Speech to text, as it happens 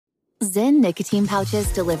Zyn nicotine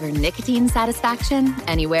pouches deliver nicotine satisfaction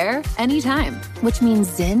anywhere, anytime, which means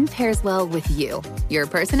Zyn pairs well with you, your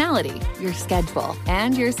personality, your schedule,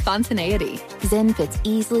 and your spontaneity. Zyn fits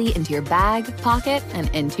easily into your bag, pocket, and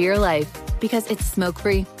into your life because it's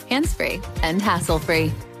smoke-free, hands-free, and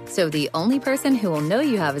hassle-free. So the only person who will know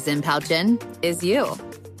you have a Zyn pouch in is you.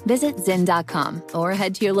 Visit Zyn.com or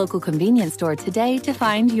head to your local convenience store today to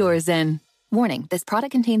find your Zyn. Warning, this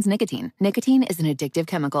product contains nicotine. Nicotine is an addictive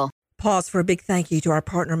chemical. Pause for a big thank you to our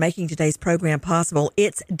partner making today's program possible.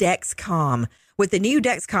 It's Dexcom. With the new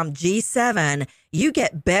Dexcom G7, you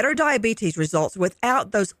get better diabetes results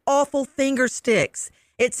without those awful finger sticks.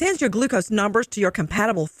 It sends your glucose numbers to your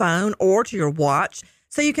compatible phone or to your watch,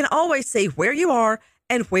 so you can always see where you are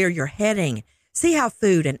and where you're heading. See how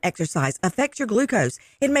food and exercise affect your glucose.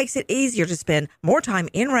 It makes it easier to spend more time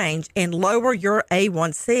in range and lower your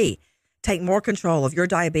A1C. Take more control of your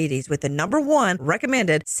diabetes with the #1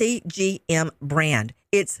 recommended CGM brand.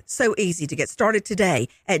 It's so easy to get started today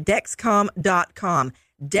at Dexcom.com.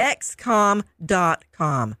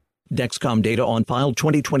 Dexcom.com. Dexcom data on file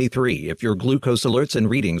 2023. If your glucose alerts and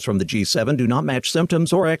readings from the G7 do not match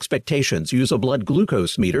symptoms or expectations, use a blood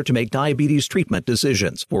glucose meter to make diabetes treatment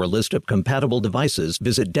decisions. For a list of compatible devices,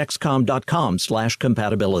 visit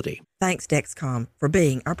Dexcom.com/compatibility. Thanks, Dexcom, for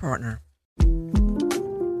being our partner.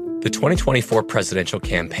 The 2024 presidential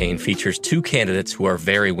campaign features two candidates who are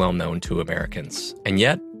very well known to Americans. And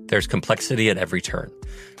yet, there's complexity at every turn.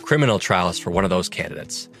 Criminal trials for one of those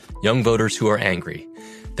candidates. Young voters who are angry.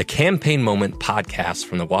 The Campaign Moment podcast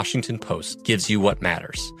from the Washington Post gives you what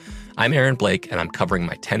matters. I'm Aaron Blake, and I'm covering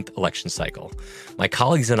my 10th election cycle. My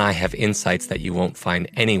colleagues and I have insights that you won't find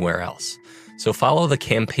anywhere else. So follow The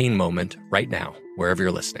Campaign Moment right now, wherever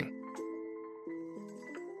you're listening.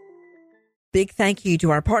 Big thank you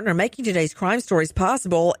to our partner making today's crime stories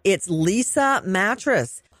possible. It's Leesa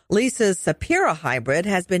Mattress. Leesa's Sapira Hybrid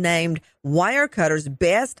has been named Wirecutter's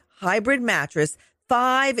best hybrid mattress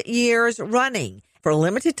 5 years running. For a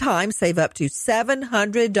limited time, save up to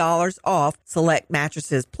 $700 off select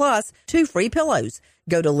mattresses plus 2 free pillows.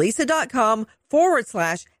 Go to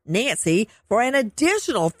Leesa.com/Nancy for an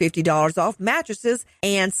additional $50 off mattresses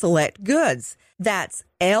and select goods. That's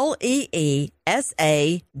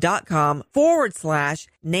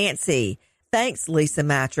LEESA.com/Nancy. Thanks, Leesa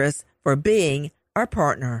Mattress, for being our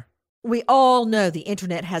partner. We all know the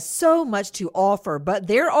internet has so much to offer, but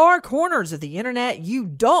there are corners of the internet you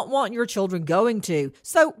don't want your children going to.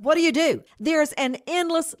 So what do? There's an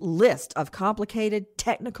endless list of complicated,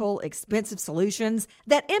 technical, expensive solutions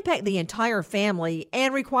that impact the entire family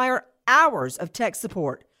and require hours of tech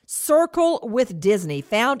support. Circle with Disney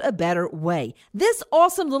found a better way. This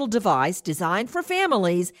awesome little device designed for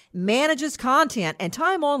families manages content and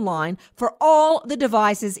time online for all the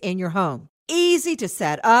devices in your home. Easy to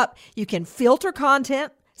set up. You can filter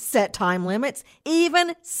content, set time limits,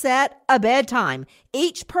 even set a bedtime.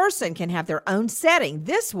 Each person can have their own setting.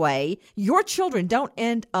 This way, your children don't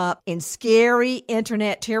end up in scary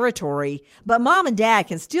internet territory, but mom and dad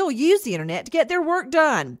can still use the internet to get their work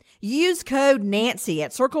done. Use code Nancy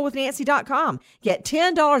at circlewithnancy.com. Get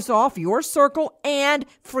 $10 off your Circle and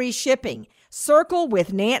free shipping.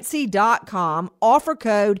 Circlewithnancy.com. Offer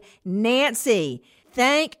code Nancy.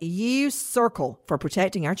 Thank you, Circle, for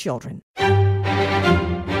protecting our children.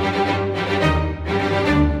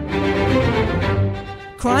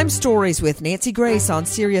 Crime Stories with Nancy Grace on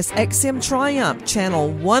Sirius XM Triumph, Channel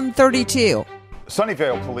 132.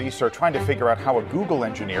 Sunnyvale police are trying to figure out how a Google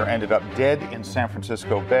engineer ended up dead in San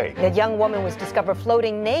Francisco Bay. A young woman was discovered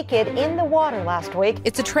floating naked in the water last week.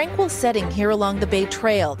 It's a tranquil setting here along the Bay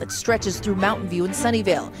Trail that stretches through Mountain View and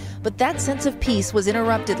Sunnyvale. But that sense of peace was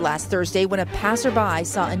interrupted last Thursday when a passerby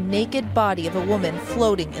saw a naked body of a woman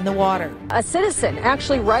floating in the water. A citizen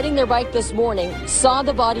actually riding their bike this morning saw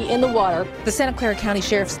the body in the water. The Santa Clara County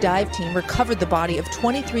Sheriff's dive team recovered the body of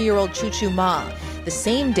 23-year-old Choo Choo Ma. The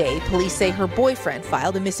same day, police say her boyfriend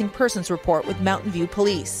filed a missing persons report with Mountain View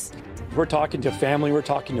Police. We're talking to family, we're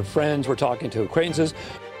talking to friends, we're talking to acquaintances.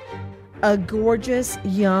 A gorgeous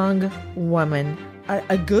young woman,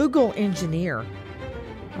 a Google engineer,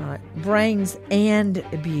 brains and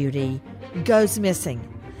beauty, goes missing.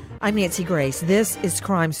 I'm Nancy Grace. This is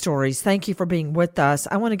Crime Stories. Thank you for being with us.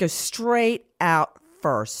 I want to go straight out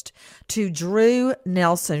first to Drew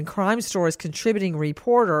Nelson, Crime Stories contributing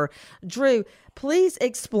reporter. Drew, please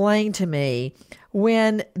explain to me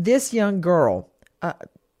when this young girl,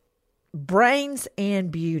 brains and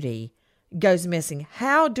beauty, goes missing.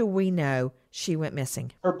 How do we know she went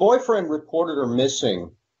missing? Her boyfriend reported her missing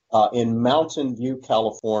in Mountain View,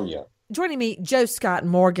 California. Joining me, Joe Scott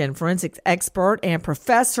Morgan, forensics expert and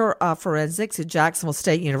professor of forensics at Jacksonville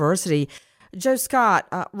State University. Joe Scott,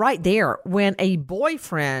 right there, when a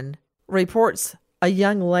boyfriend reports a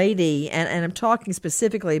young lady, and I'm talking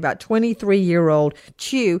specifically about 23-year-old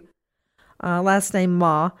Chu, last name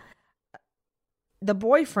Ma, the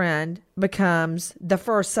boyfriend becomes the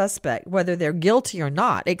first suspect, whether they're guilty or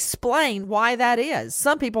not. Explain why that is.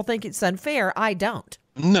 Some people think it's unfair. I don't.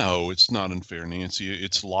 No, it's not unfair, Nancy.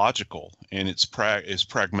 It's logical and it's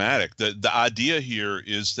pragmatic. The idea here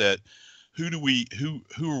is that who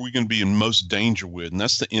are we going to be in most danger with? And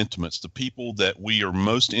that's the intimates, the people that we are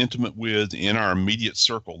most intimate with in our immediate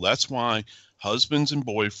circle. That's why husbands and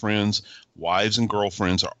boyfriends, wives and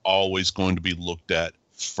girlfriends are always going to be looked at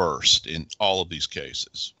first in all of these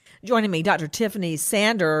cases. Joining me, Dr. Tiffany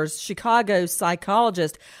Sanders, Chicago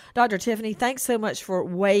psychologist. Dr. Tiffany, thanks so much for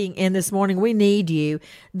weighing in this morning. We need you.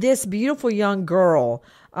 This beautiful young girl,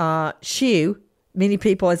 Chu, many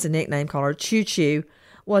people as a nickname call her Choo Choo,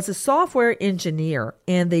 was a software engineer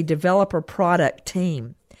in the developer product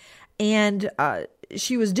team. And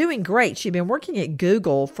she was doing great. She'd been working at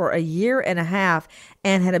Google for a year and a half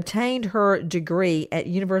and had obtained her degree at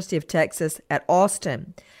University of Texas at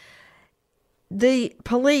Austin. The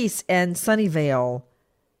police in Sunnyvale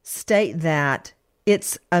state that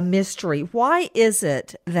it's a mystery. Why is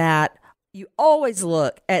it that you always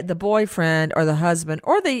look at the boyfriend or the husband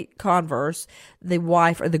or the converse, the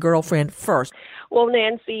wife or the girlfriend first? Well,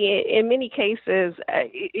 Nancy, in many cases,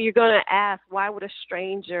 you're going to ask, why would a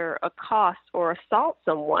stranger accost or assault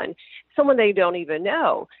someone they don't even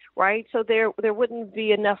know, right? So there wouldn't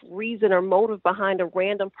be enough reason or motive behind a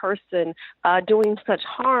random person doing such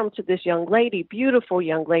harm to this young lady, beautiful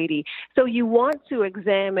young lady. So you want to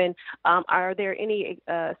examine, are there any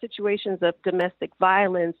situations of domestic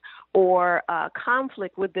violence or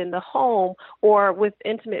conflict within the home or with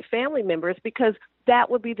intimate family members, because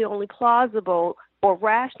that would be the only plausible or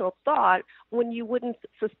rational thought when you wouldn't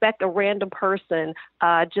suspect a random person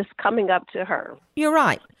just coming up to her. You're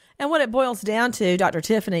right. And what it boils down to, Dr.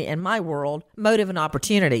 Tiffany, in my world, motive and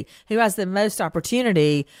opportunity. Who has the most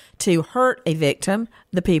opportunity to hurt a victim?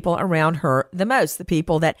 The people around her the most, the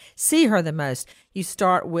people that see her the most. You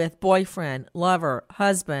start with boyfriend, lover,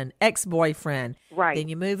 husband, ex-boyfriend. Right. Then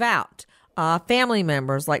you move out. Family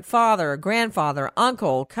members like father, grandfather,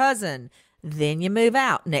 uncle, cousin. Then you move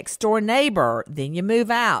out. Next door neighbor. Then you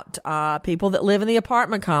move out. People that live in the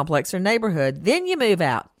apartment complex or neighborhood. Then you move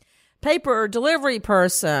out. Paper delivery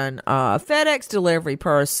person, FedEx delivery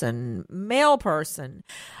person, mail person.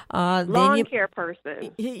 Lawn care person.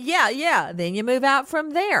 Yeah. Then you move out from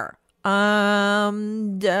there. Guy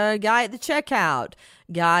at the checkout,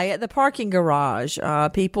 guy at the parking garage,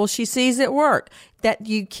 people she sees at work. That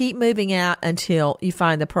you keep moving out until you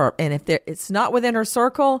find the perp. And if it's not within her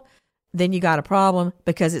circle, then you got a problem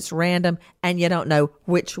because it's random and you don't know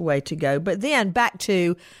which way to go. But then back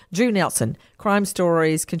to Drew Nelson, Crime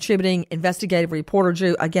Stories, contributing investigative reporter.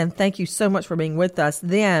 Drew, again, thank you so much for being with us.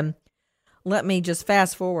 Then let me just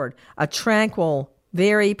fast forward. A tranquil,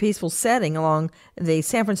 very peaceful setting along the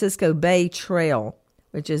San Francisco Bay Trail,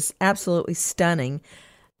 which is absolutely stunning.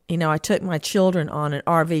 You know, I took my children on an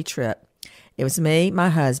RV trip. It was me, my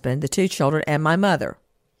husband, the two children, and my mother.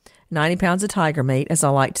 90 pounds of tiger meat, as I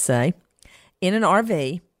like to say, in an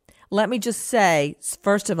RV. Let me just say,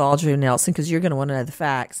 first of all, Drew Nelson, because you're going to want to know the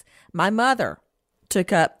facts, my mother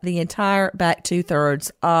took up the entire back 2/3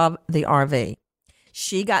 of the RV.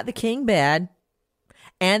 She got the king bed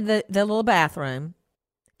and the little bathroom.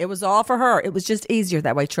 It was all for her. It was just easier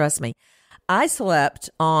that way, trust me. I slept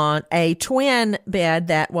on a twin bed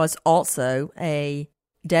that was also a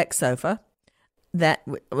deck sofa. That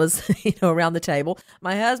was, around the table.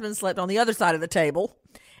 My husband slept on the other side of the table,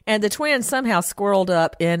 and the twins somehow squirreled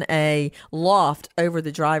up in a loft over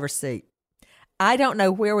the driver's seat. I don't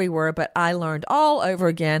know where we were, but I learned all over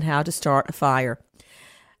again how to start a fire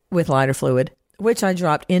with lighter fluid, which I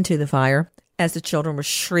dropped into the fire as the children were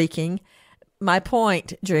shrieking. My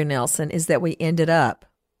point, Drew Nelson, is that we ended up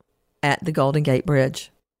at the Golden Gate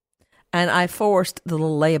Bridge, and I forced the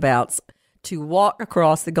little layabouts to walk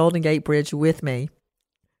across the Golden Gate Bridge with me.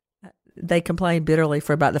 They complained bitterly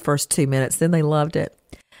for about the first 2 minutes. Then they loved it.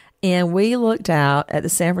 And we looked out at the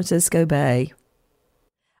San Francisco Bay,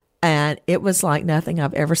 and it was like nothing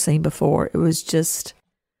I've ever seen before. It was just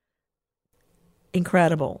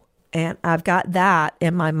incredible. And I've got that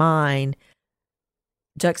in my mind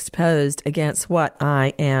juxtaposed against what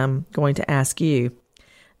I am going to ask you.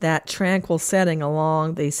 That tranquil setting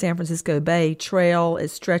along the San Francisco Bay Trail, it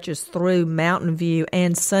stretches through Mountain View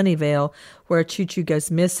and Sunnyvale, where Choo Choo goes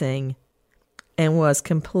missing and was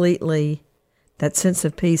completely that sense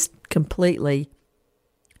of peace completely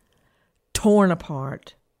torn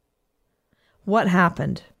apart. What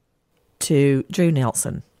happened to Drew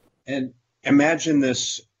Nelson? And imagine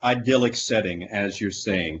this idyllic setting, as you're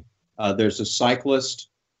saying. There's a cyclist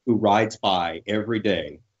who rides by every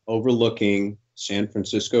day overlooking San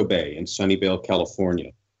Francisco Bay in Sunnyvale, California.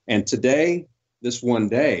 And today, this one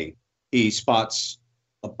day, he spots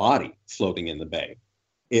a body floating in the bay.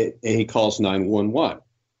 He calls 911.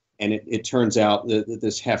 And it turns out that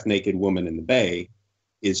this half-naked woman in the bay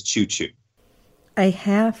is Choo Choo. A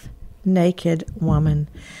half-naked woman.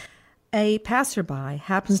 A passerby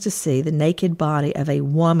happens to see the naked body of a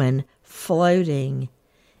woman floating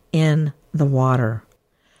in the water.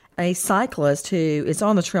 A cyclist who is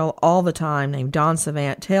on the trail all the time named Don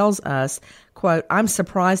Savant tells us, quote, "I'm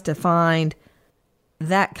surprised to find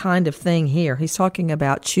that kind of thing here." He's talking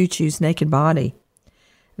about Choo Choo's naked body.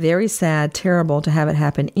 Very sad, terrible to have it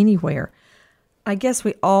happen anywhere. I guess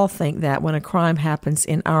we all think that when a crime happens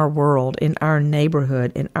in our world, in our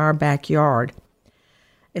neighborhood, in our backyard.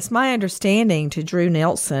 It's my understanding to Drew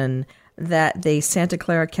Nelson that the Santa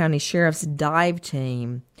Clara County Sheriff's dive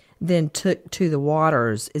team then took to the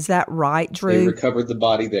waters. Is that right, Drew? They recovered the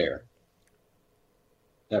body there.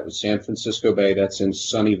 That was San Francisco Bay. That's in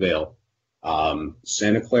Sunnyvale,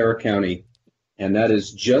 Santa Clara County. And that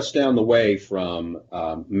is just down the way from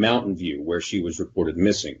Mountain View, where she was reported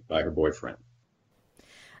missing by her boyfriend.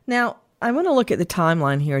 Now, I want to look at the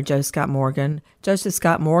timeline here, Joe Scott Morgan. Joseph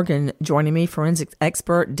Scott Morgan joining me, forensic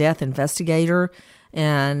expert, death investigator,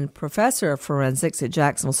 and professor of forensics at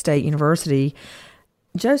Jacksonville State University.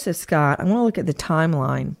 Joseph Scott, I want to look at the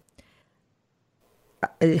timeline.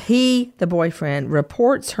 He, the boyfriend,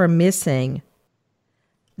 reports her missing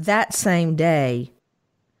that same day.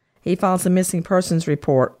 He files a missing persons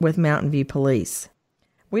report with Mountain View Police.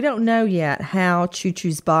 We don't know yet how Choo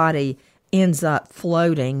Choo's body ends up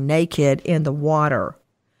floating naked in the water.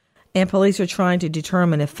 And police are trying to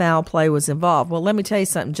determine if foul play was involved. Well, let me tell you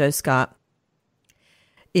something, Joe Scott.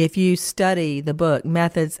 If you study the book,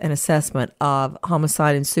 Methods and Assessment of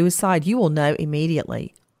Homicide and Suicide, you will know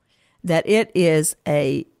immediately that it is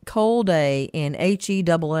a cold A in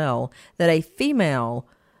HELL that a female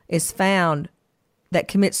is found that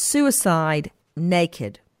commits suicide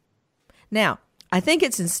naked. Now, I think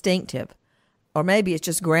it's instinctive, or maybe it's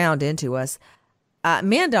just ground into us.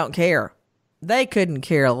 Men don't care. They couldn't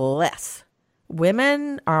care less.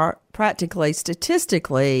 Women are practically,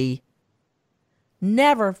 statistically,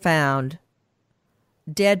 never found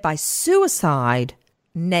dead by suicide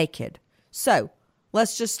naked. So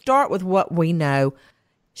let's just start with what we know.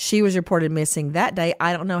 She was reported missing that day.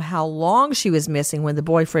 I don't know how long she was missing when the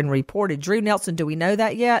boyfriend reported. Drew Nelson, do we know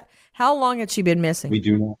that yet? How long had she been missing? We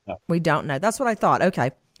do not know. We don't know. That's what I thought.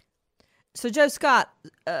 Okay. So, Joe Scott,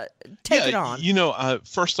 take it on. You know,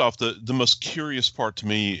 first off, the most curious part to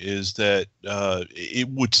me is that it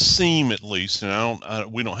would seem, at least, and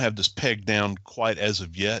we don't have this pegged down quite as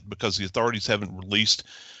of yet because the authorities haven't released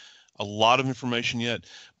a lot of information yet,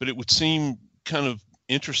 but it would seem kind of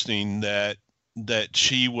interesting that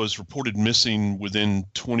she was reported missing within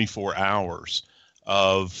 24 hours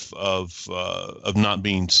of not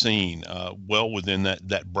being seen, well within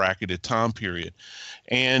that bracketed time period,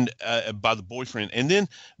 and by the boyfriend. And then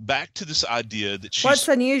back to this idea that she's... What's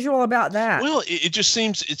unusual about that? Well, it just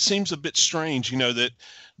seems a bit strange, you know,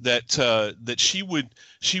 that she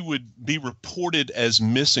would be reported as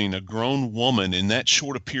missing, a grown woman, in that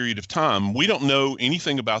short a period of time. We don't know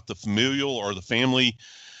anything about the familial or the family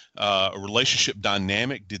a relationship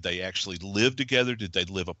dynamic. Did they actually live together? Did they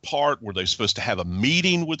live apart? Were they supposed to have a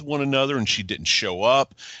meeting with one another and she didn't show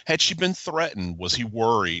up? Had she been threatened? Was he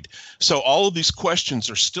worried? So all of these questions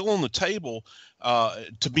are still on the table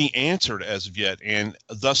to be answered as of yet. And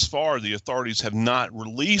thus far, the authorities have not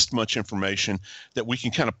released much information that we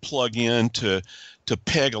can kind of plug in to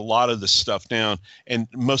peg a lot of this stuff down. And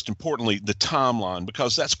most importantly, the timeline,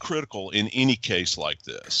 because that's critical in any case like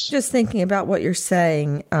this. Just thinking about what you're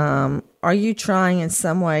saying, are you trying in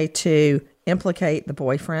some way to implicate the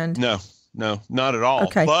boyfriend? No, not at all.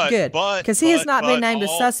 Okay, good. Because he has not been named a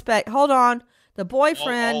suspect. Hold on. The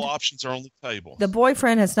boyfriend... All options are on the table. The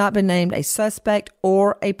boyfriend has not been named a suspect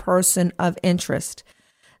or a person of interest.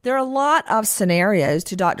 There are a lot of scenarios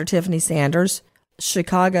to Dr. Tiffany Sanders,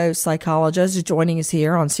 Chicago psychologist, joining us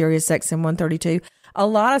here on Sirius XM 132. A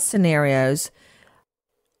lot of scenarios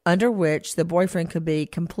under which the boyfriend could be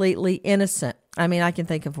completely innocent. I mean, I can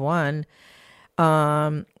think of one.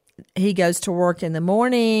 He goes to work in the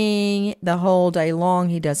morning, the whole day long.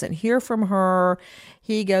 He doesn't hear from her.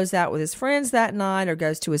 He goes out with his friends that night or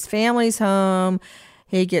goes to his family's home.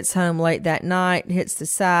 He gets home late that night, hits the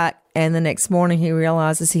sack, and the next morning he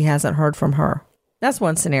realizes he hasn't heard from her. That's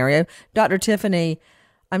one scenario. Dr. Tiffany,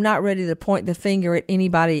 I'm not ready to point the finger at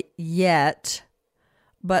anybody yet,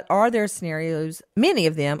 but are there scenarios, many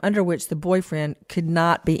of them, under which the boyfriend could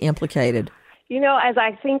not be implicated? You know, as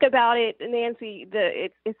I think about it, Nancy,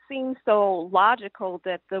 it seems so logical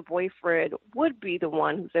that the boyfriend would be the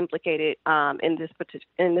one who's implicated in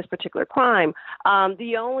this particular crime.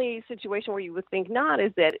 The only situation where you would think not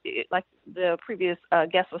is that, like the previous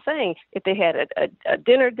guest was saying, if they had a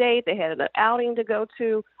dinner date, they had an outing to go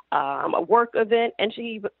to, a work event, and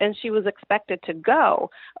she was expected to go,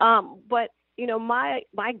 but. You know, my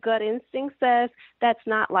gut instinct says that's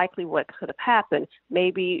not likely what could have happened.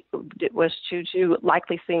 Maybe it was Juju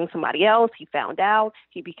likely seeing somebody else. He found out.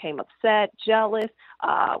 He became upset, jealous,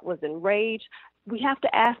 was enraged. We have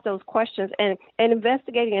to ask those questions, and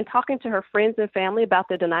investigating and talking to her friends and family about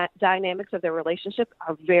the dynamics of their relationship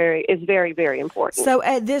is very, very important. So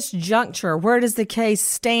at this juncture, where does the case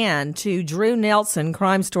stand to Drew Nelson,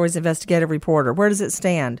 Crime Stories investigative reporter? Where does it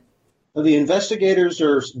stand? The investigators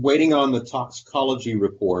are waiting on the toxicology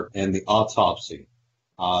report and the autopsy.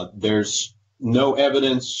 There's no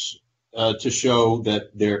evidence to show that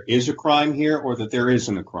there is a crime here or that there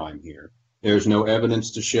isn't a crime here. There's no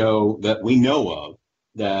evidence to show that we know of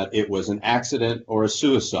that it was an accident or a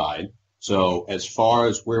suicide. So as far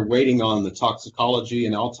as we're waiting on the toxicology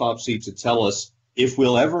and autopsy to tell us if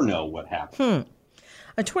we'll ever know what happened.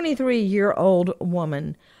 A 23-year-old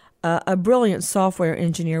woman, a brilliant software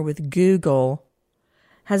engineer with Google,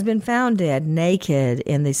 has been found dead, naked,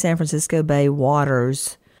 in the San Francisco Bay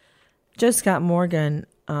waters. Joe Scott Morgan,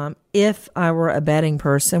 if I were a betting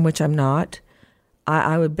person, which I'm not,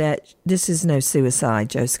 I would bet this is no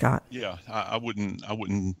suicide, Joe Scott. Yeah, I wouldn't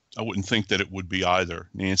think that it would be either,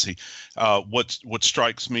 Nancy. What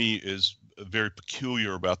strikes me is very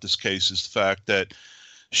peculiar about this case is the fact that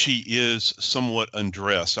she is somewhat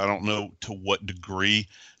undressed. I don't know to what degree.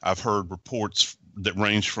 I've heard reports that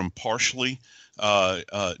range from partially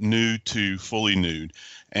nude to fully nude.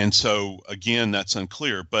 And so, again, that's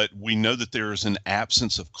unclear. But we know that there is an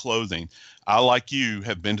absence of clothing. I, like you,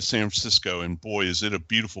 have been to San Francisco, and boy, is it a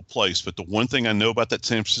beautiful place. But the one thing I know about that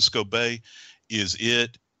San Francisco Bay is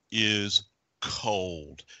it is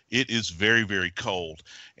cold. It is very, very cold.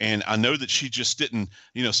 And I know that she just didn't,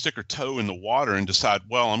 stick her toe in the water and decide,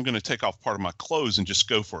 well, I'm going to take off part of my clothes and just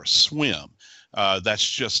go for a swim. That's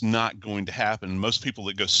just not going to happen. Most people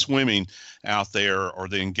that go swimming out there or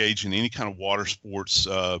they engage in any kind of water sports,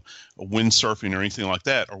 windsurfing or anything like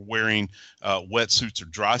that, are wearing wetsuits or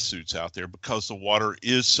dry suits out there because the water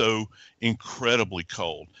is so incredibly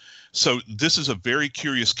cold. So this is a very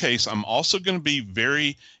curious case. I'm also going to be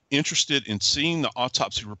very interested in seeing the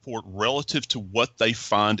autopsy report relative to what they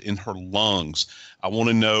find in her lungs. I want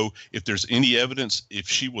to know if there's any evidence if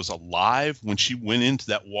she was alive when she went into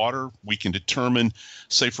that water. We can determine,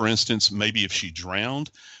 say, for instance, maybe if she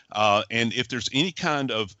drowned, and if there's any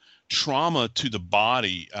kind of trauma to the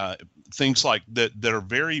body, things like that are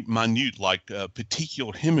very minute, like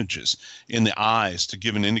petechial hemorrhages in the eyes, to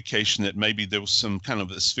give an indication that maybe there was some kind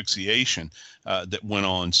of asphyxiation that went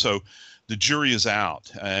on. So the jury is out,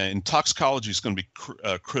 and toxicology is going to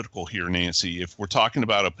be critical here, Nancy. If we're talking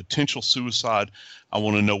about a potential suicide, I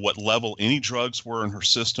want to know what level any drugs were in her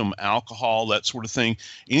system, alcohol, that sort of thing,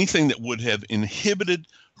 anything that would have inhibited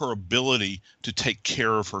her ability to take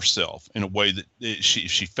care of herself in a way that if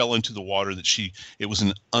she fell into the water, that it was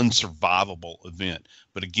an unsurvivable event.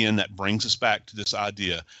 But again, that brings us back to this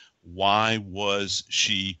idea: why was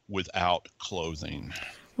she without clothing?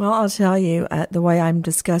 Well, I'll tell you, the way I'm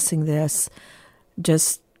discussing this,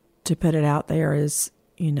 just to put it out there, is,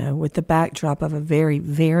 with the backdrop of a very,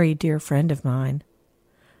 very dear friend of mine,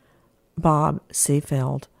 Bob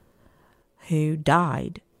Seafeld, who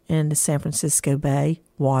died in the San Francisco Bay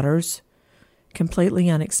waters, completely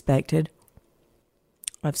unexpected,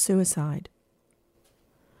 of suicide.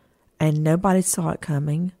 And nobody saw it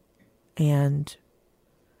coming. And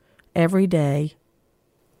every day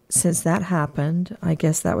since that happened, I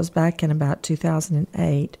guess that was back in about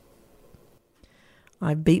 2008,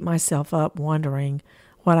 I beat myself up wondering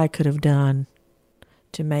what I could have done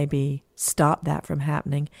to maybe stop that from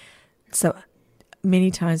happening. So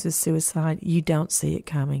many times with suicide, you don't see it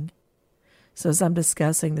coming. So as I'm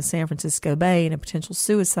discussing the San Francisco Bay and a potential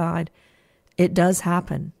suicide, it does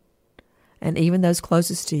happen. And even those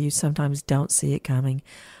closest to you sometimes don't see it coming.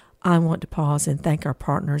 I want to pause and thank our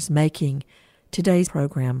partners making today's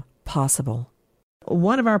program possible.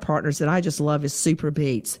 one of our partners that I just love is Super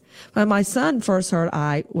Beets. When my son first heard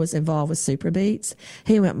I was involved with Super Beets,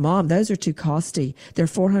 he went, Mom, those are too costly. They're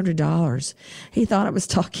 $400. He thought I was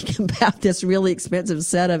talking about this really expensive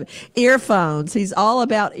set of earphones. He's all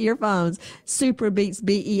about earphones. Super Beets,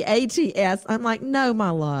 B-E-A-T-S. I'm like, no, my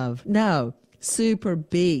love, no. Super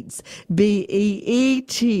Beets,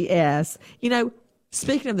 B-E-E-T-S. You know,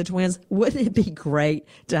 speaking of the twins, wouldn't it be great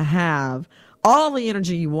to have all the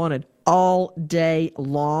energy you wanted all day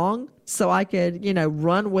long? So I could,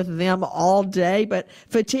 run with them all day. But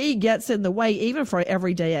fatigue gets in the way even for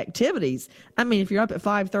everyday activities. I mean, if you're up at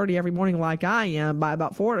 5:30 every morning like I am, by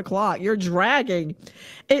about 4 o'clock, you're dragging.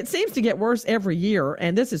 It seems to get worse every year.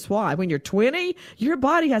 And this is why. When you're 20, your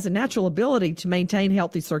body has a natural ability to maintain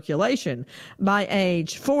healthy circulation. By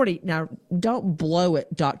age 40, now don't blow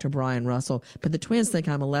it, Dr. Brian Russell, but the twins think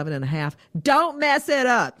I'm 11 and a half. Don't mess it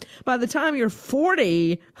up. By the time you're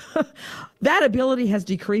 40, that ability has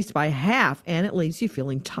decreased by half, and it leaves you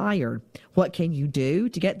feeling tired. What can you do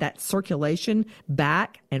to get that circulation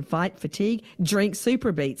back and fight fatigue? Drink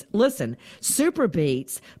Super Beets. Listen, Super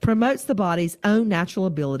Beets promotes the body's own natural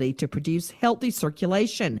ability to produce healthy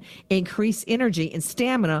circulation, increase energy and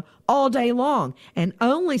stamina all day long. And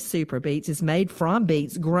only Super Beets is made from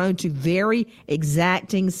beets grown to very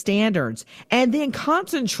exacting standards and then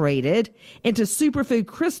concentrated into superfood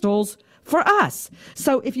crystals for us.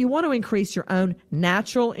 So if you want to increase your own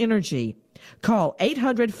natural energy, call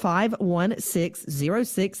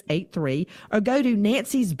 800-516-0683 or go to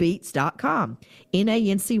nancysbeets.com,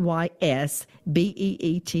 NANCYSBEETS,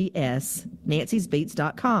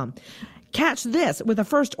 nancysbeets.com. Catch this. With a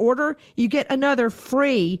first order, you get another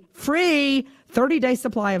free 30-day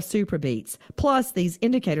supply of Super Beets, plus these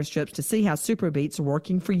indicator strips to see how Super Beets are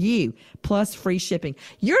working for you, plus free shipping.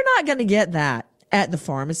 You're not going to get that at the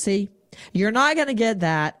pharmacy. You're not going to get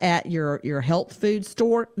that at your health food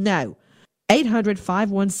store. No.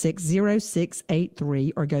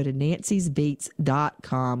 800-516-0683 or go to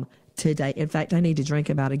nancysbeets.com today. In fact, I need to drink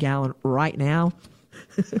about a gallon right now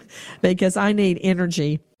because I need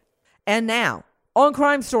energy. And now, on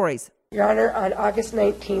Crime Stories. Your Honor, on August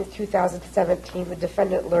 19, 2017, the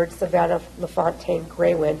defendant lured Savannah LaFontaine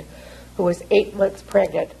Graywind, who was 8 months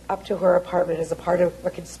pregnant, up to her apartment as a part of a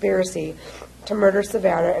conspiracy to murder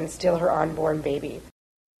Savannah and steal her unborn baby.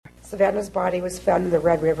 Savannah's body was found in the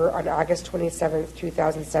Red River on August 27,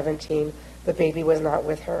 2017. The baby was not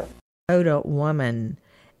with her. Dakota woman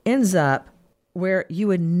ends up where you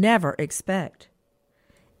would never expect.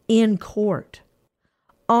 In court.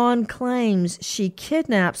 On claims she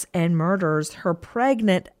kidnaps and murders her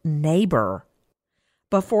pregnant neighbor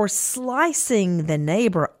before slicing the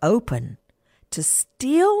neighbor open to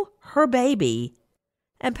steal her baby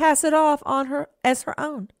and pass it off on her as her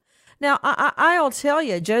own. Now, I'll tell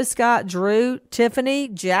you, Joe Scott, Drew, Tiffany,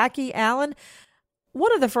 Jackie, Allen,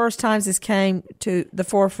 one of the first times this came to the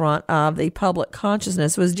forefront of the public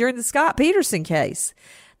consciousness was during the Scott Peterson case.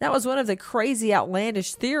 That was one of the crazy,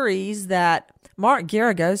 outlandish theories that Mark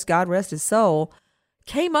Geragos, God rest his soul,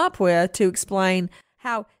 came up with to explain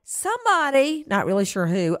how somebody, not really sure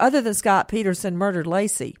who, other than Scott Peterson, murdered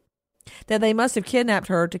Lacey. That they must have kidnapped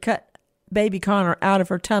her to cut baby Connor out of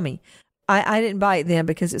her tummy. I didn't buy it then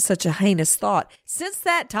because it's such a heinous thought. Since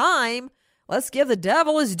that time, let's give the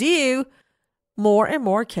devil his due, more and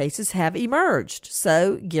more cases have emerged.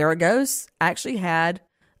 So Geragos actually had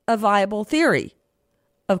a viable theory.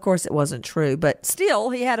 Of course, it wasn't true, but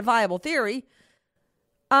still, he had a viable theory.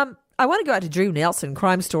 I want to go out to Drew Nelson,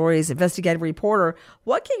 Crime Stories investigative reporter.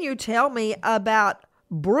 What can you tell me about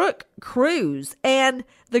Brooke Cruz and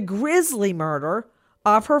the grisly murder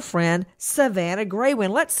of her friend Savannah Graywind?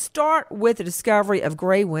 Let's start with the discovery of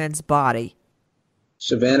Graywind's body.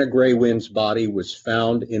 Savannah Graywind's body was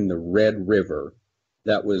found in the Red River.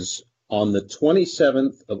 That was on the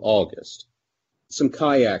 27th of August. Some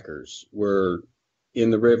kayakers were in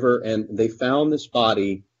the river and they found this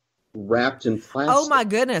body wrapped in plastic. Oh my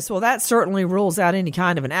goodness. Well, that certainly rules out any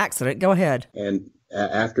kind of an accident. Go ahead. And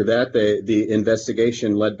after that, the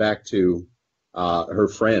investigation led back to her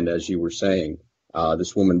friend, as you were saying.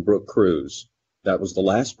 This woman, Brooke Cruz. That was the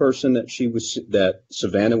last person that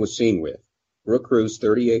Savannah was seen with. Brooke Cruz,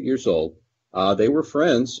 38 years old. They were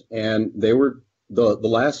friends, and they were the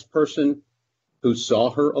last person who saw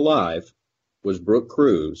her alive was Brooke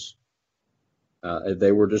Cruz.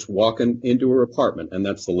 They were just walking into her apartment, and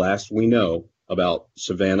that's the last we know about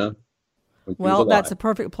Savannah. Well, that's a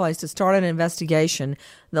perfect place to start an investigation.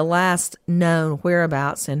 The last known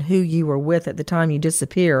whereabouts and who you were with at the time you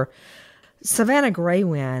disappear. Savannah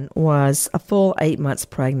Graywind was a full 8 months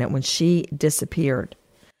pregnant when she disappeared.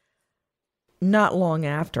 Not long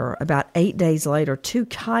after, about 8 days later, 2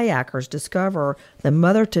 kayakers discover the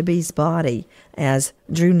mother-to-be's body, as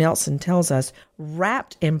Drew Nelson tells us,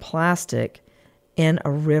 wrapped in plastic in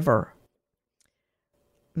a river.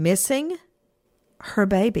 Missing her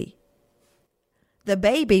baby. The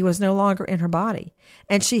baby was no longer in her body,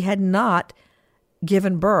 and she had not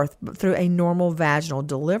given birth through a normal vaginal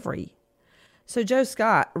delivery. So, Joe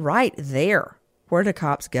Scott, right there, where do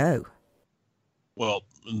cops go? Well,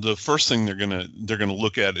 the first thing they're gonna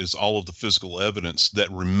look at is all of the physical evidence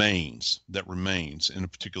that remains in a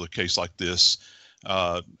particular case like this.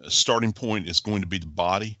 A starting point is going to be the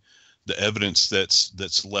body, the evidence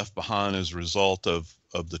that's left behind as a result of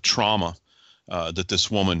the trauma that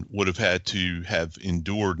this woman would have had to have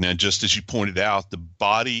endured. Now, just as you pointed out, the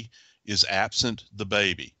body is absent the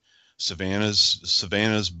baby. Savannah's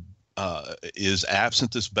is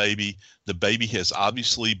absent this baby. The baby has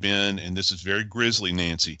obviously been, and this is very grisly,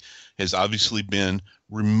 Nancy, has obviously been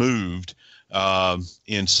removed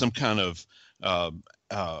in some kind of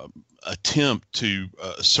attempt to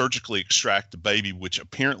surgically extract the baby, which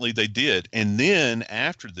apparently they did. And then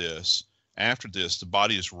after this, the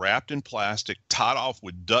body is wrapped in plastic, tied off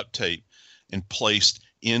with duct tape, and placed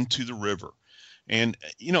into the river. And,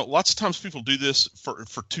 lots of times people do this for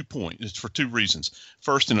 2 points, for 2 reasons.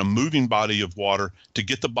 First, in a moving body of water, to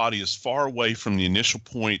get the body as far away from the initial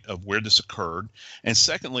point of where this occurred. And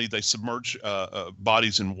secondly, they submerge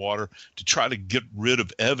bodies in water to try to get rid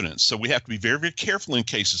of evidence. So we have to be very, very careful in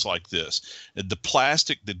cases like this. The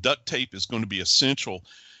plastic, the duct tape is going to be essential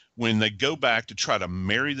when they go back to try to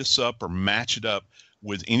marry this up or match it up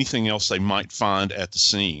with anything else they might find at the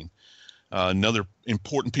scene. Another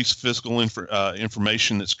important piece of physical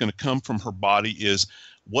information that's going to come from her body is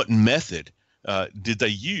what method did they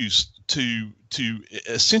use to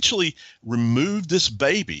essentially remove this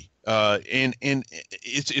baby? And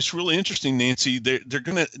it's really interesting, Nancy. They're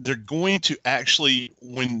going to actually,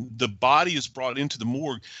 when the body is brought into the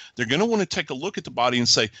morgue, they're going to want to take a look at the body and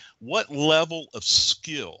say, what level of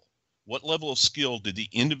skill did the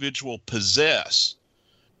individual possess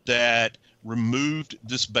that removed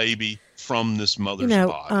this baby from this mother's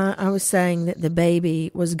body? I was saying that the baby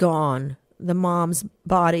was gone. The mom's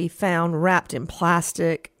body found wrapped in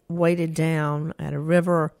plastic, weighted down at a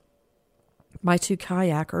river by 2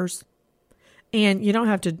 kayakers. And you don't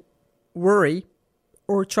have to worry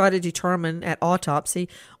or try to determine at autopsy,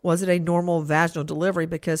 was it a normal vaginal delivery,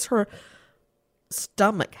 because her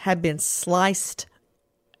stomach had been sliced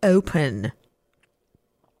open.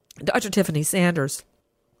 Dr. Tiffany Sanders,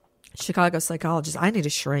 Chicago psychologist, I need a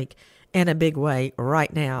shrink in a big way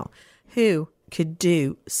right now. Who could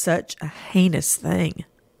do such a heinous thing?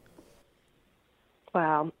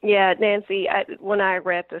 Wow. Yeah, Nancy, when I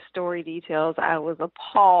read the story details, I was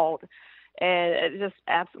appalled and just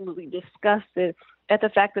absolutely disgusted at the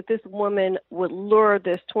fact that this woman would lure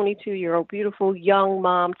this 22-year-old beautiful young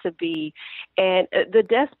mom to be, and the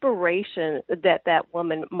desperation that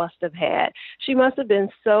woman must have had. She must have been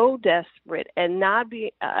so desperate and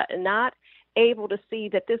not able to see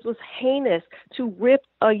that this was heinous, to rip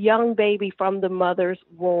a young baby from the mother's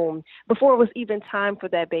womb before it was even time for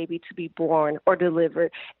that baby to be born or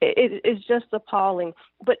delivered. It's just appalling.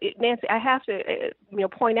 But Nancy, I have to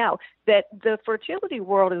point out that the fertility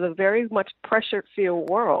world is a very much pressure-filled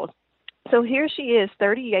world. So here she is,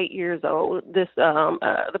 38 years old,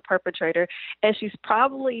 the perpetrator, and she's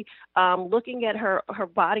probably looking at her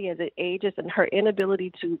body as it ages and her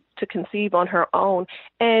inability to conceive on her own,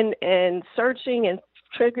 and searching and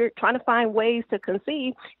trying to find ways to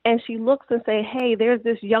conceive. And she looks and say, hey, there's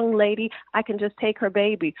this young lady, I can just take her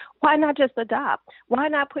baby. Why not just adopt? Why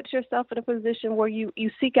not put yourself in a position where you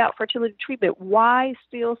seek out fertility treatment? Why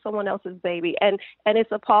steal someone else's baby? And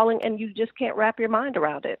it's appalling, and you just can't wrap your mind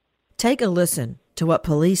around it. Take a listen to what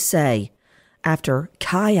police say after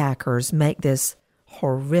kayakers make this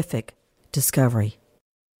horrific discovery.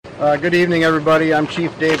 Good evening, everybody. I'm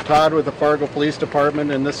Chief Dave Todd with the Fargo Police Department,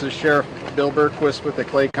 and this is Sheriff Bill Berquist with the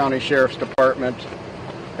Clay County Sheriff's Department.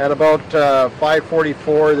 At about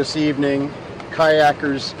 5:44 this evening,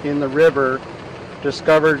 kayakers in the river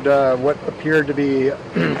discovered what appeared to be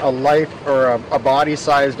a life or a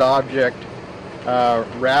body-sized object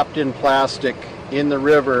wrapped in plastic in the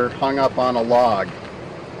river, hung up on a log.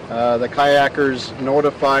 The kayakers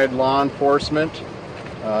notified law enforcement,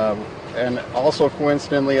 and also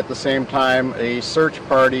coincidentally at the same time, a search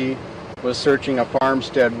party was searching a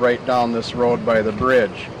farmstead right down this road by the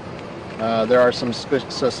bridge. There are some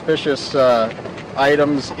suspicious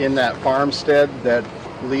items in that farmstead that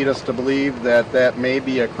lead us to believe that may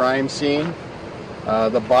be a crime scene.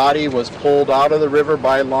 The body was pulled out of the river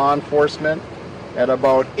by law enforcement. at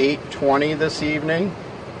about 8:20 this evening,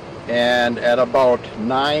 and at about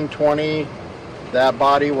 9:20 that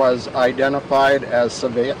body was identified as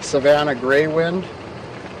Savannah Graywind.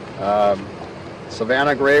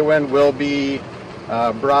 Savannah Graywind will be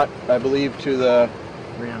brought, I believe, to the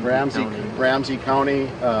Ramsey County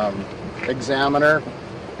examiner,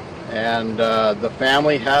 and the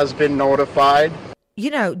family has been notified. You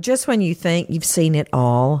know, just when you think you've seen it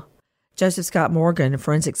all, Joseph Scott Morgan, a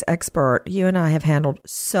forensics expert, you and I have handled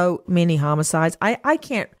so many homicides. I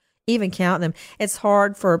can't even count them. It's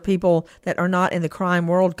hard for people that are not in the crime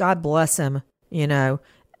world. God bless them. You know,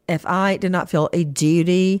 if I did not feel a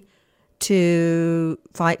duty to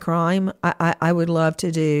fight crime, I would love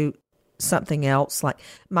to do something else, like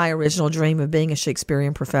my original dream of being a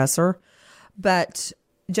Shakespearean professor. But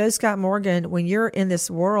Joe Scott Morgan, when you're in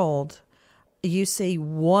this world, you see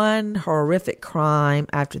one horrific crime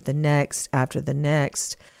after the next.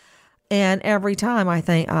 And every time I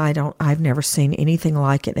think, I've never seen anything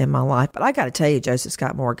like it in my life. But I got to tell you, Joseph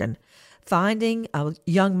Scott Morgan, finding a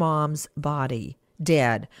young mom's body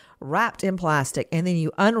dead, wrapped in plastic, and then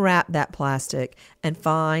you unwrap that plastic and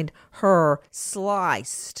find her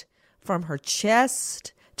sliced from her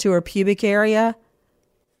chest to her pubic area.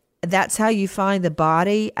 That's how you find the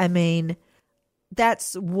body. I mean,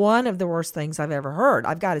 that's one of the worst things I've ever heard.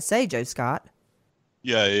 I've got to say, Joe Scott.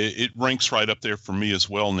 Yeah, it ranks right up there for me as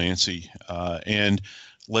well, Nancy. And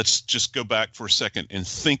let's just go back for a second and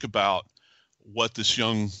think about what this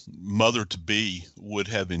young mother-to-be would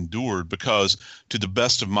have endured, because to the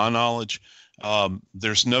best of my knowledge,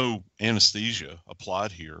 there's no anesthesia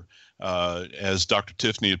applied here. As Dr.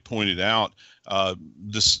 Tiffany had pointed out,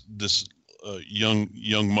 this young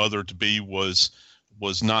mother-to-be was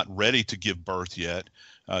not ready to give birth yet.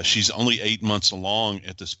 She's only 8 months along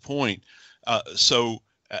at this point.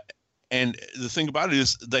 And the thing about it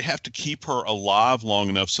is they have to keep her alive long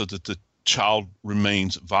enough so that the child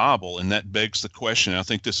remains viable. And that begs the question. I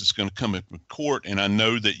think this is going to come up in court. And I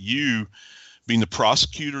know that you, being the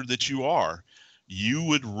prosecutor that you are, you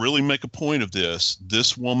would really make a point of this.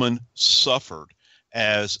 This woman suffered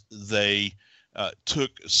as they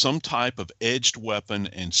took some type of edged weapon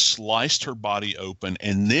and sliced her body open,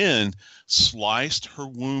 and then sliced her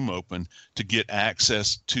womb open to get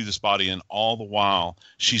access to this body. And all the while,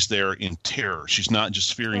 she's there in terror. She's not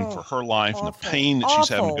just fearing for her life and the pain that she's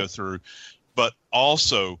having to go through, but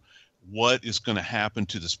also what is going to happen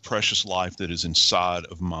to this precious life that is inside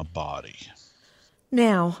of my body.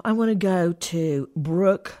 Now, I want to go to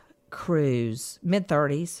Brooke Cruz,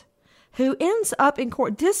 mid-30s, who ends up in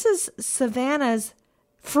court. This is Savannah's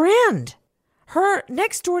friend, her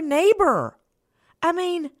next door neighbor. I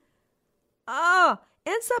mean,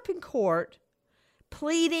 ends up in court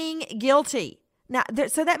pleading guilty. Now,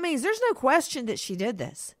 so that means there's no question that she did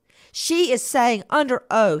this. She is saying under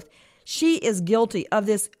oath she is guilty of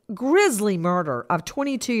this grisly murder of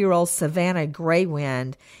 22-year-old Savannah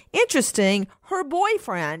Graywind. Interesting, her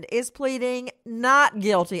boyfriend is pleading not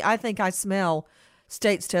guilty. I think I smell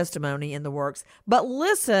state's testimony in the works. But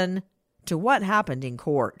listen to what happened in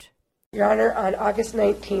court. Your Honor, on August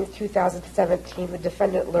 19, 2017, the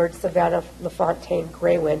defendant lured Savannah LaFontaine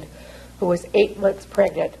Graywind, who was 8 months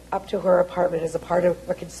pregnant, up to her apartment as a part of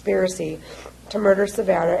a conspiracy to murder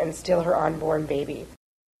Savannah and steal her unborn baby.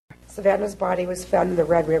 Savannah's body was found in the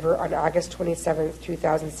Red River on August 27,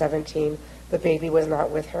 2017. The baby was not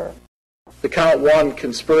with her. The count one,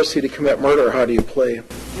 conspiracy to commit murder, how do you plead?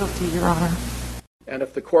 Guilty, Your Honor. And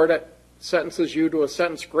if the court sentences you to a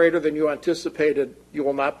sentence greater than you anticipated, you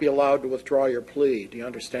will not be allowed to withdraw your plea. Do you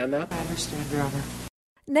understand that? I understand, Your Honor.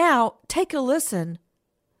 Now, take a listen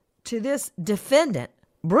to this defendant,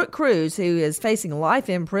 Brooke Cruz, who is facing life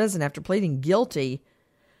in prison after pleading guilty.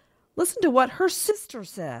 Listen to what her sister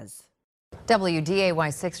says.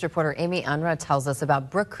 WDAY6 reporter Amy Unruh tells us about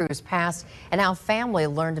Brooke Cruz's past and how family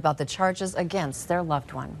learned about the charges against their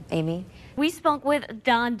loved one. Amy? We spoke with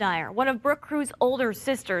Dawn Dyer, one of Brooke Cruz's older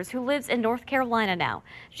sisters who lives in North Carolina now.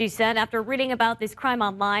 She said after reading about this crime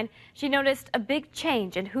online, she noticed a big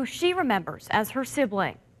change in who she remembers as her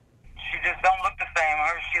sibling. She just don't look the same.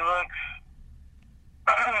 She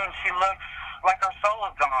looks like her soul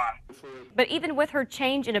is gone. But even with her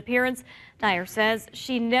change in appearance, Dyer says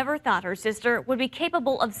she never thought her sister would be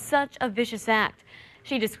capable of such a vicious act.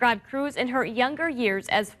 She described Cruz in her younger years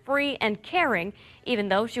as free and caring, even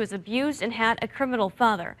though she was abused and had a criminal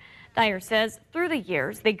father. Dyer says through the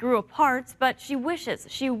years they grew apart, but she wishes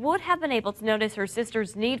she would have been able to notice her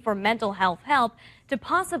sister's need for mental health help to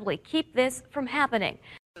possibly keep this from happening.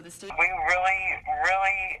 We really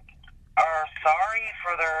are sorry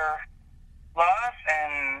for their loss,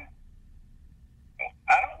 and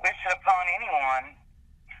I don't wish it upon anyone.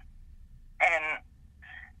 And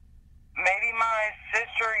maybe my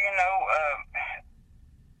sister,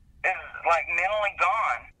 is like mentally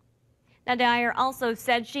gone. Now, Dyer also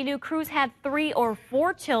said she knew Cruz had 3 or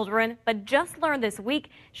 4 children, but just learned this week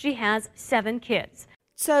she has 7 kids.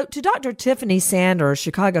 So, to Dr. Tiffany Sanders,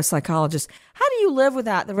 Chicago psychologist, how do you live with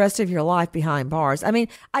that the rest of your life behind bars? I mean,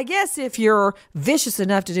 I guess if you're vicious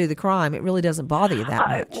enough to do the crime, it really doesn't bother you that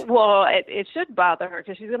much. Well, it should bother her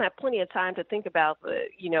because she's going to have plenty of time to think about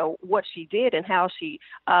what she did and how she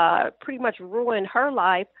pretty much ruined her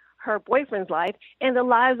life, her boyfriend's life, and the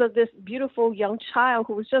lives of this beautiful young child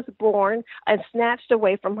who was just born and snatched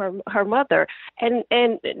away from her mother. And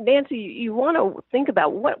Nancy, you want to think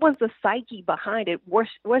about what was the psyche behind it. Was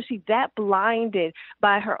she that blinded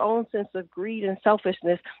by her own sense of greed and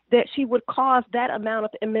selfishness that she would cause that amount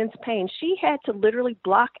of immense pain? She had to literally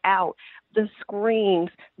block out the screams,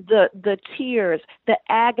 the tears, the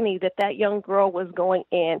agony that young girl was going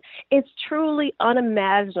in. It's truly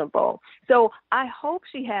unimaginable. So I hope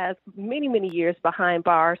she has many, many years behind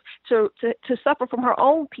bars to suffer from her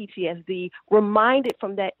own PTSD, reminded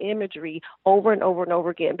from that imagery over and over and over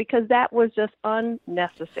again, because that was just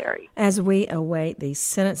unnecessary. As we await the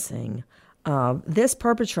sentencing of this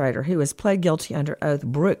perpetrator who has pled guilty under oath,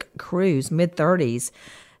 Brooke Cruz, mid-30s,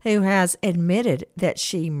 who has admitted that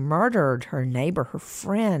she murdered her neighbor, her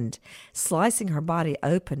friend, slicing her body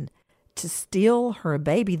open to steal her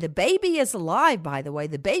baby. The baby is alive, by the way.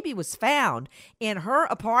 The baby was found in her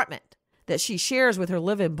apartment that she shares with her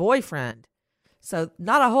live-in boyfriend. So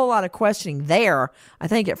not a whole lot of questioning there. I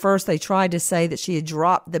think at first they tried to say that she had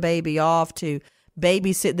dropped the baby off to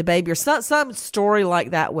babysit the baby or some story like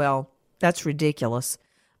that. Well, that's ridiculous.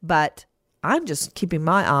 But I'm just keeping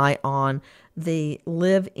my eye on the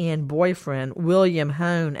live-in boyfriend, William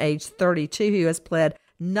Hone, age 32, who has pled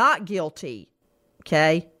not guilty.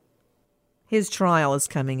 Okay? His trial is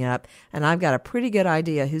coming up, and I've got a pretty good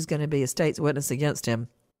idea who's going to be a state's witness against him.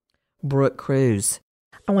 Brooke Cruz.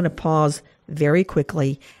 I want to pause very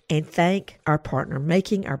quickly and thank our partner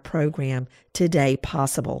making our program today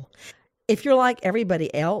possible. If you're like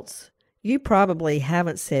everybody else, you probably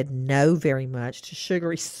haven't said no very much to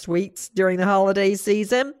sugary sweets during the holiday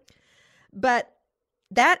season. But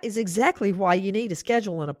that is exactly why you need to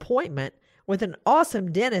schedule an appointment with an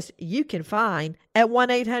awesome dentist you can find at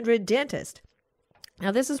 1-800-DENTIST.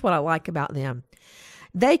 Now, this is what I like about them.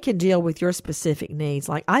 They can deal with your specific needs.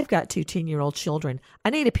 Like, I've got 2 10-year-old children.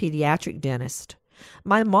 I need a pediatric dentist.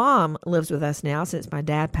 My mom lives with us now since my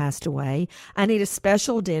dad passed away. I need a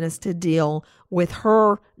special dentist to deal with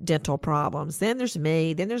her dental problems. Then there's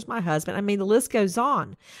me. Then there's my husband. I mean, the list goes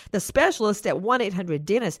on. The specialists at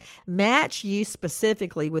 1-800-DENTIST match you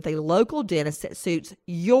specifically with a local dentist that suits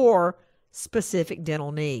your specific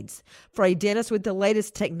dental needs. For a dentist with the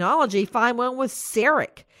latest technology, find one with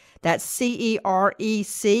CEREC. That's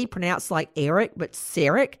C-E-R-E-C, pronounced like Eric, but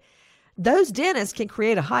CEREC. Those dentists can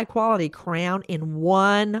create a high-quality crown in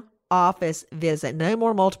one office visit. No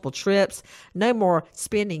more multiple trips. No more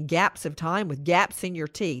spending gaps of time with gaps in your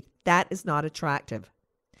teeth. That is not attractive.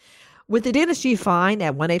 With the dentist you find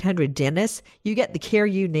at 1-800-DENTIST, you get the care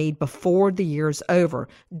you need before the year's over.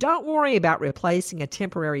 Don't worry about replacing a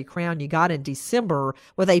temporary crown you got in December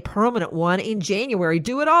with a permanent one in January.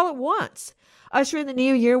 Do it all at once. Usher in the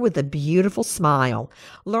new year with a beautiful smile.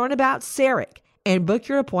 Learn about CEREC and book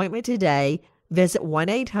your appointment today. Visit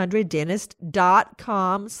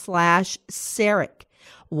 1-800-DENTIST.com/CEREC.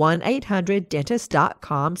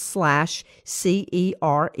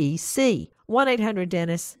 1-800-DENTIST.com/CEREC.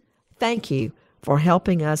 1-800-DENTIST. Thank you for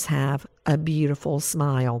helping us have a beautiful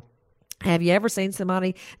smile. Have you ever seen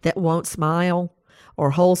somebody that won't smile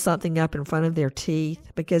or hold something up in front of their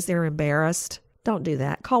teeth because they're embarrassed? Don't do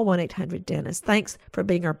that. Call 1-800-DENTIST. Thanks for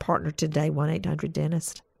being our partner today,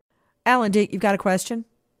 1-800-DENTIST. Alan Dick, you've got a question?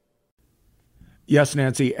 Yes,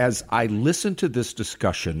 Nancy. As I listen to this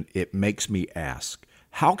discussion, it makes me ask,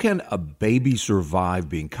 how can a baby survive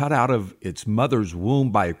being cut out of its mother's womb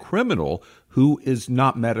by a criminal who is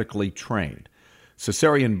not medically trained?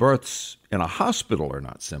 Cesarean births in a hospital are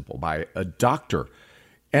not simple, by a doctor.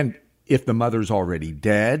 And if the mother's already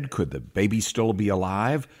dead, could the baby still be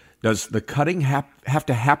alive? Does the cutting have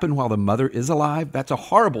to happen while the mother is alive? That's a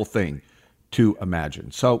horrible thing to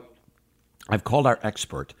imagine. So I've called our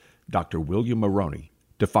expert, Dr. William Maroney,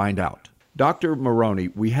 to find out. Dr. Maroney,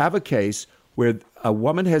 we have a case where a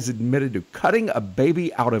woman has admitted to cutting a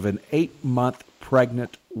baby out of an 8-month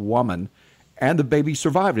pregnant woman, and the baby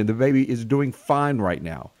survived, and the baby is doing fine right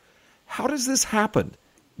now. How does this happen?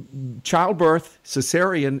 Childbirth,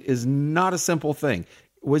 cesarean, is not a simple thing.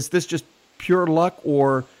 Was this just pure luck,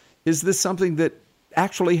 or is this something that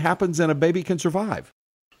actually happens and a baby can survive?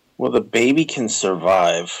 Well, the baby can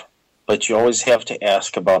survive, but you always have to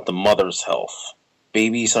ask about the mother's health.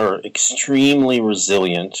 Babies are extremely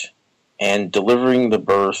resilient, and delivering the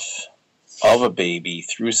birth of a baby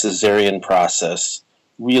through cesarean process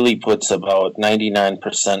really puts about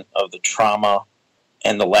 99% of the trauma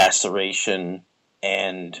and the laceration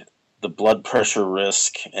and the blood pressure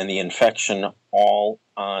risk and the infection all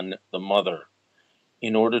on the mother.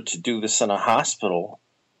 In order to do this in a hospital,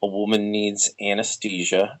 a woman needs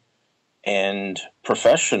anesthesia and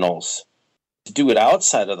professionals. To do it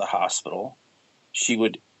outside of the hospital, she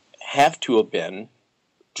would have to have been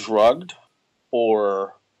drugged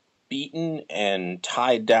or beaten and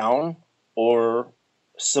tied down or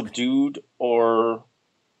subdued or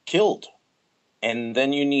killed. And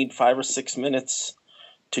then you need 5 or 6 minutes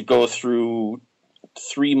to go through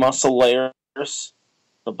 3 muscle layers,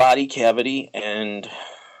 the body cavity, and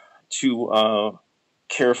to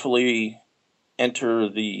carefully enter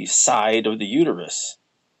the side of the uterus.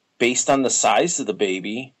 Based on the size of the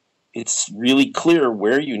baby, it's really clear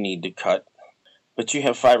where you need to cut, but you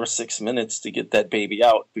have 5 or 6 minutes to get that baby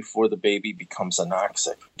out before the baby becomes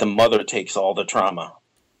anoxic. The mother takes all the trauma.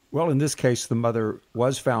 Well, in this case, the mother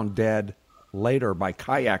was found dead later by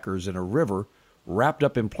kayakers in a river, wrapped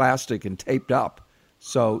up in plastic and taped up.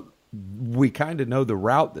 So we kind of know the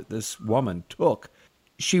route that this woman took.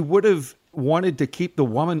 She would have wanted to keep the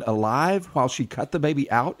woman alive while she cut the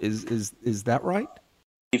baby out. Is that right?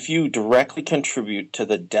 If you directly contribute to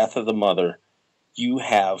the death of the mother, you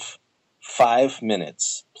have 5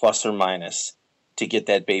 minutes, plus or minus, to get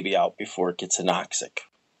that baby out before it gets anoxic.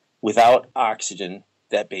 Without oxygen,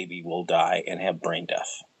 that baby will die and have brain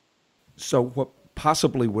death. So what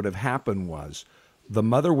possibly would have happened was the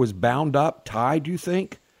mother was bound up, tied, you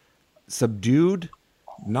think, subdued,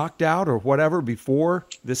 knocked out or whatever before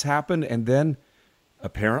this happened, and then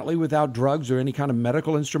apparently without drugs or any kind of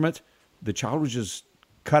medical instrument, the child was just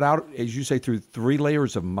cut out, as you say, through 3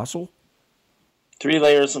 layers of muscle? 3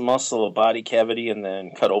 layers of muscle, a body cavity, and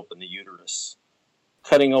then cut open the uterus.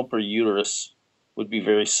 Cutting open a uterus would be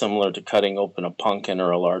very similar to cutting open a pumpkin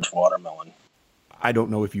or a large watermelon. I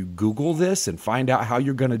don't know if you Google this and find out how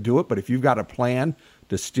you're going to do it, but if you've got a plan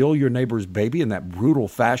to steal your neighbor's baby in that brutal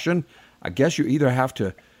fashion, I guess you either have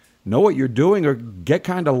to know what you're doing or get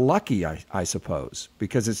kind of lucky, I suppose,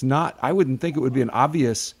 because it's not, I wouldn't think it would be an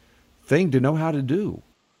obvious thing to know how to do.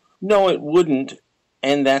 No, it wouldn't,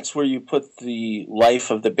 and that's where you put the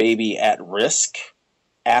life of the baby at risk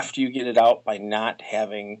after you get it out by not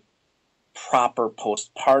having proper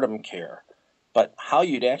postpartum care. But how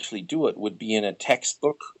you'd actually do it would be in a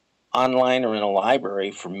textbook, online, or in a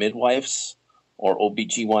library for midwives or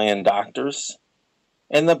OBGYN doctors.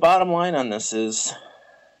 And the bottom line on this is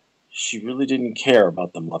she really didn't care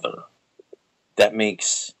about the mother. That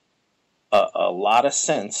makes a lot of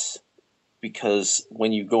sense, because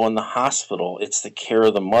when you go in the hospital, it's the care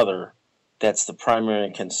of the mother that's the primary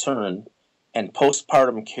concern, and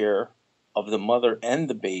postpartum care of the mother and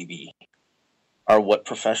the baby are what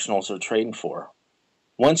professionals are trained for.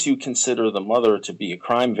 Once you consider the mother to be a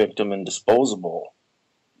crime victim and disposable,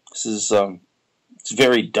 this is it's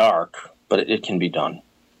very dark, but it can be done.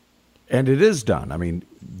 And it is done. I mean,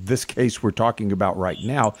 this case we're talking about right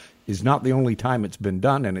now is not the only time it's been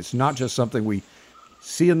done, and it's not just something we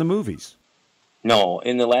see in the movies. No,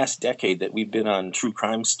 in the last decade that we've been on true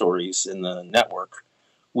crime stories in the network,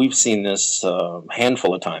 we've seen this a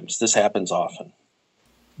handful of times. This happens often.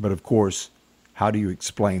 But of course, how do you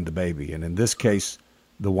explain the baby? And in this case,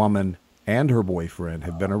 the woman and her boyfriend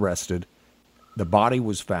have been arrested. The body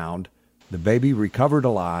was found. The baby recovered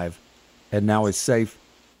alive and now is safe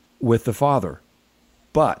with the father.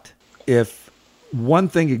 But if one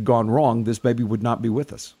thing had gone wrong, this baby would not be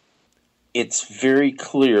with us. It's very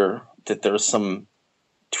clear that there's some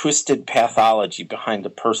twisted pathology behind the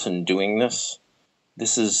person doing this.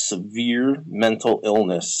 This is severe mental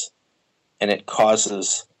illness, and it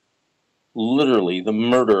causes literally the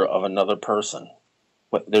murder of another person.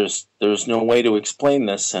 But there's no way to explain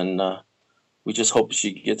this, and we just hope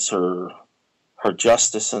she gets her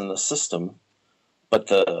justice in the system. But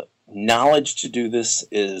the knowledge to do this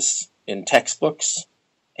is in textbooks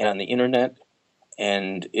and on the internet,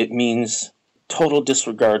 and it means total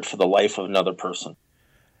disregard for the life of another person.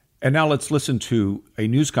 And now let's listen to a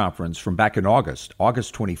news conference from back in August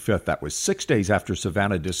 25th. That was 6 days after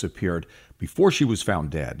Savannah disappeared, before she was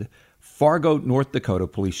found dead. Fargo, North Dakota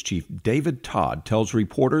Police Chief David Todd tells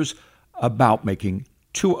reporters about making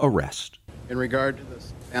 2 arrests. In regard to the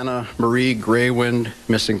Savannah Marie Graywind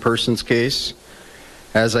missing persons case,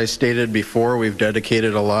 as I stated before, we've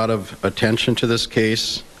dedicated a lot of attention to this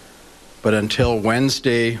case. but until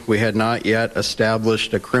Wednesday, we had not yet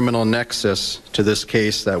established a criminal nexus to this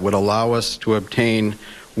case that would allow us to obtain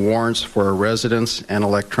warrants for our residence and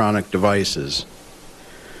electronic devices.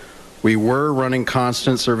 We were running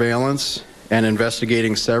constant surveillance and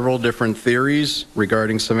investigating several different theories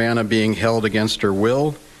regarding Savannah being held against her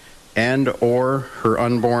will and or her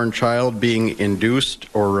unborn child being induced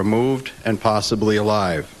or removed and possibly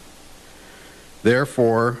alive.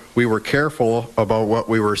 Therefore, we were careful about what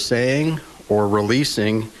we were saying or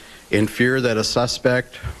releasing in fear that a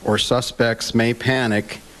suspect or suspects may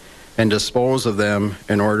panic and dispose of them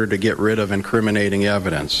in order to get rid of incriminating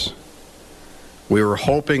evidence. We were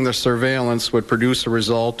hoping the surveillance would produce a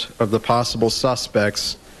result of the possible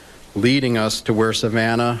suspects leading us to where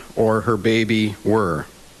Savannah or her baby were.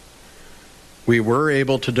 We were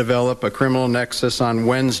able to develop a criminal nexus on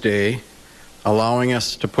Wednesday, allowing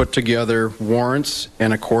us to put together warrants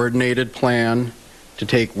and a coordinated plan to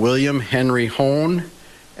take William Henry Hone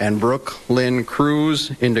and Brooke Lynn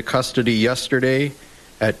Cruz into custody yesterday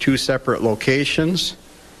at 2 separate locations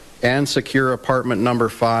and secure apartment number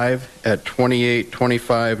 5 at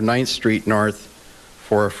 2825 9th Street North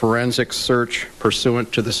for a forensic search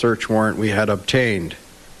pursuant to the search warrant we had obtained.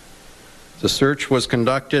 The search was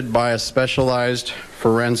conducted by a specialized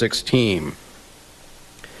forensics team.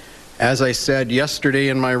 As I said yesterday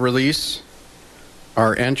in my release,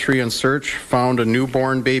 our entry and search found a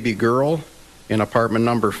newborn baby girl in apartment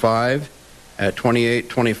number 5 at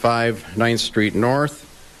 2825 9th Street North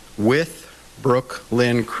with Brooke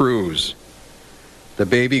Lynn Cruz. The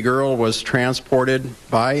baby girl was transported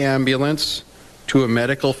by ambulance to a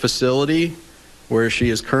medical facility where she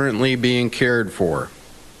is currently being cared for.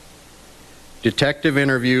 Detective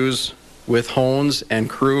interviews with Hones and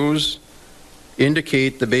Cruz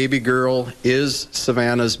indicate the baby girl is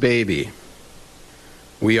Savannah's baby.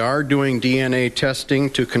 We are doing DNA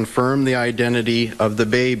testing to confirm the identity of the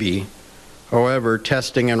baby. However,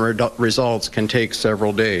 testing and results can take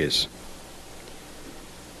several days.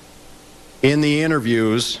 In the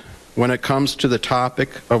interviews, when it comes to the topic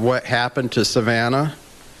of what happened to Savannah,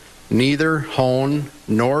 neither Hone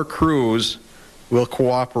nor Cruz will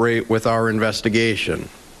cooperate with our investigation.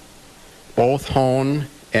 Both Hone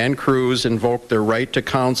and Cruz invoked their right to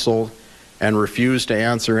counsel and refused to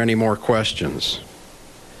answer any more questions.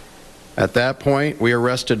 At that point, we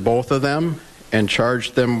arrested both of them and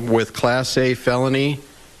charged them with Class A felony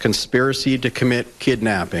conspiracy to commit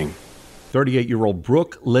kidnapping. 38-year-old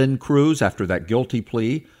Brooke Lynn Cruz, after that guilty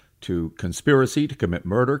plea to conspiracy to commit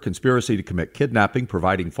murder, conspiracy to commit kidnapping,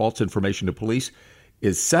 providing false information to police,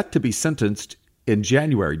 is set to be sentenced in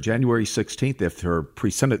January 16th, if her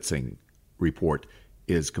pre-sentencing report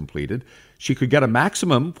is completed. She could get a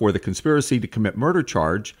maximum for the conspiracy to commit murder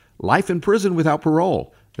charge, life in prison without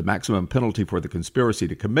parole. The maximum penalty for the conspiracy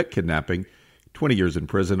to commit kidnapping, 20 years in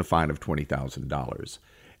prison, a fine of $20,000.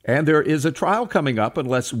 And there is a trial coming up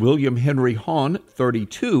unless William Henry Hone,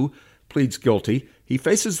 32, pleads guilty. He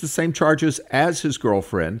faces the same charges as his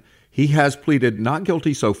girlfriend. He has pleaded not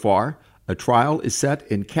guilty so far. A trial is set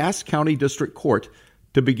in Cass County District Court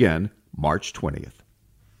to begin March 20th.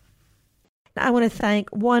 Now, I want to thank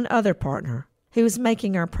one other partner who is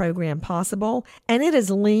making our program possible, and it is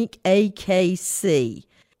Link AKC.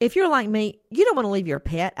 If you're like me, you don't want to leave your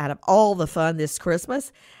pet out of all the fun this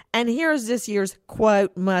Christmas. And here's this year's,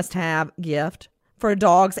 quote, must-have gift for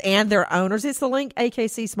dogs and their owners. It's the Link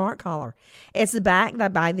AKC Smart Collar. It's backed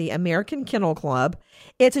by the American Kennel Club.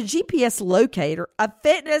 It's a GPS locator, a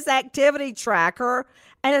fitness activity tracker,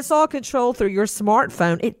 and it's all controlled through your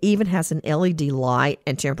smartphone. It even has an LED light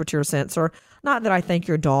and temperature sensor. Not that I think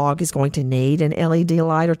your dog is going to need an LED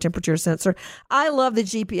light or temperature sensor. I love the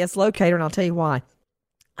GPS locator, and I'll tell you why.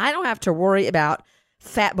 I don't have to worry about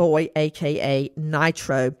Fat Boy, a.k.a.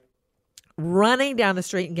 Nitro, running down the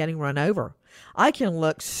street and getting run over. I can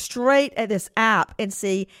look straight at this app and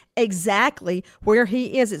see exactly where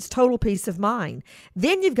he is. It's total peace of mind.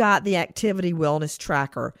 Then you've got the activity wellness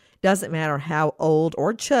tracker. Doesn't matter how old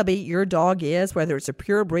or chubby your dog is, whether it's a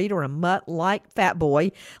pure breed or a mutt like Fat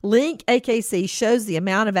Boy, Link AKC shows the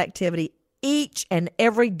amount of activity each and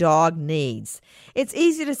every dog needs. It's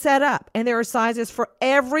easy to set up, and there are sizes for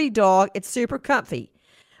every dog. It's super comfy.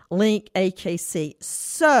 Link AKC,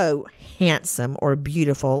 so handsome or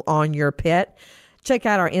beautiful on your pet. Check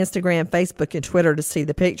out our Instagram, Facebook, and Twitter to see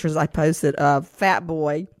the pictures I posted of Fat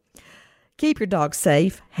Boy. Keep your dog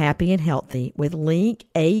safe, happy, and healthy with Link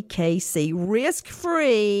AKC.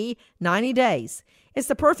 Risk-free 90 days. It's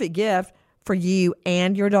the perfect gift for you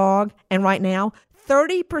and your dog. And right now,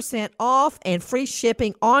 30% off and free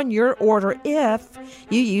shipping on your order if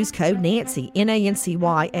you use code Nancy, Nancy,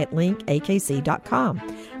 at linkakc.com.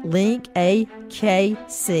 Link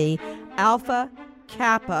AKC, Alpha,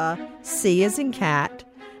 Kappa, C as in cat,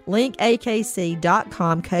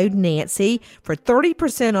 linkakc.com, code Nancy for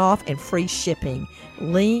 30% off and free shipping.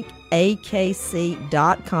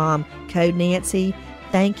 Linkakc.com, code Nancy.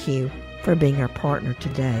 Thank you for being our partner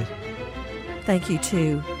today. Thank you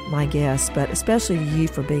to my guests, but especially to you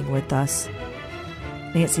for being with us.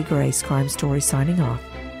 Nancy Grace, Crime Story, signing off.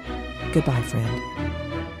 Goodbye, friend.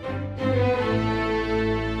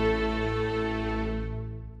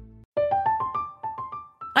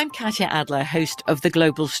 I'm Katya Adler, host of The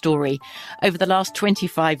Global Story. Over the last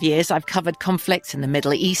 25 years, I've covered conflicts in the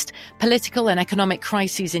Middle East, political and economic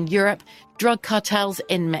crises in Europe, drug cartels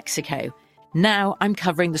in Mexico. Now I'm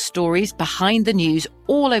covering the stories behind the news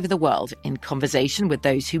all over the world in conversation with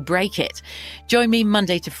those who break it. Join me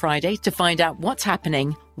Monday to Friday to find out what's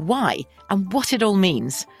happening, why, and what it all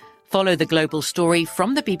means. Follow The Global Story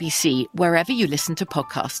from the BBC wherever you listen to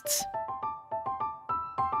podcasts.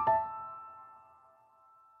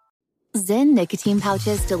 Zyn nicotine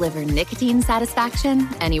pouches deliver nicotine satisfaction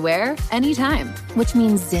anywhere, anytime, which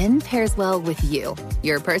means Zyn pairs well with you,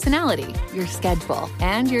 your personality, your schedule,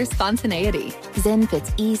 and your spontaneity. Zyn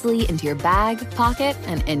fits easily into your bag, pocket,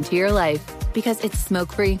 and into your life because it's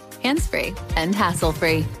smoke-free, hands-free, and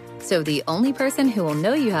hassle-free. So the only person who will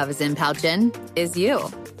know you have a Zyn pouch in is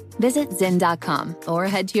you. Visit Zyn.com or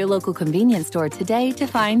head to your local convenience store today to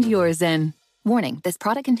find your Zyn. Warning, this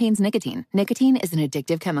product contains nicotine. Nicotine is an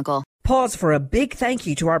addictive chemical. Pause for a big thank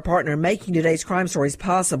you to our partner making today's crime stories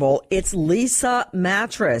possible. It's Leesa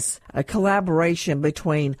Mattress, a collaboration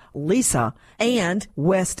between Leesa and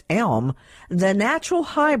West Elm. The natural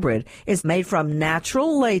hybrid is made from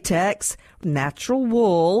natural latex, natural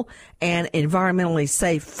wool, and environmentally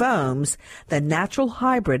safe foams. The natural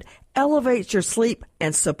hybrid elevates your sleep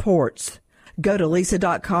and supports. Go to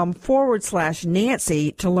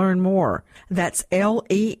Leesa.com/Nancy to learn more. That's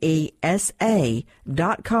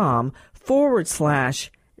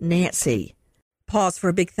LEESA.com/Nancy. Pause for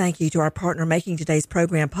a big thank you to our partner making today's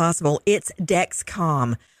program possible. It's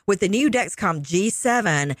Dexcom. With the new Dexcom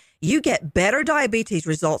G7, you get better diabetes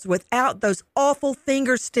results without those awful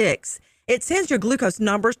finger sticks. It sends your glucose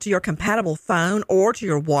numbers to your compatible phone or to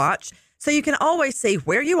your watch, so you can always see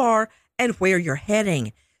where you are and where you're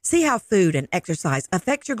heading. See how food and exercise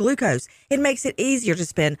affect your glucose. It makes it easier to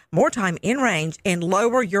spend more time in range and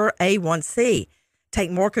lower your A1C. Take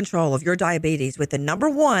more control of your diabetes with the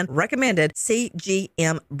 #1 recommended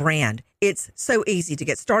CGM brand. It's so easy to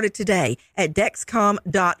get started today at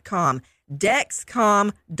Dexcom.com.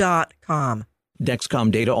 Dexcom.com.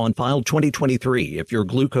 Dexcom data on file 2023. If your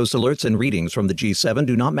glucose alerts and readings from the G7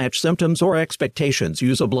 do not match symptoms or expectations,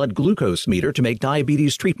 use a blood glucose meter to make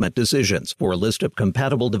diabetes treatment decisions. For a list of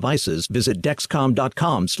compatible devices, visit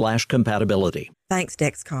Dexcom.com/compatibility. Thanks,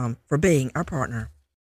 Dexcom, for being our partner.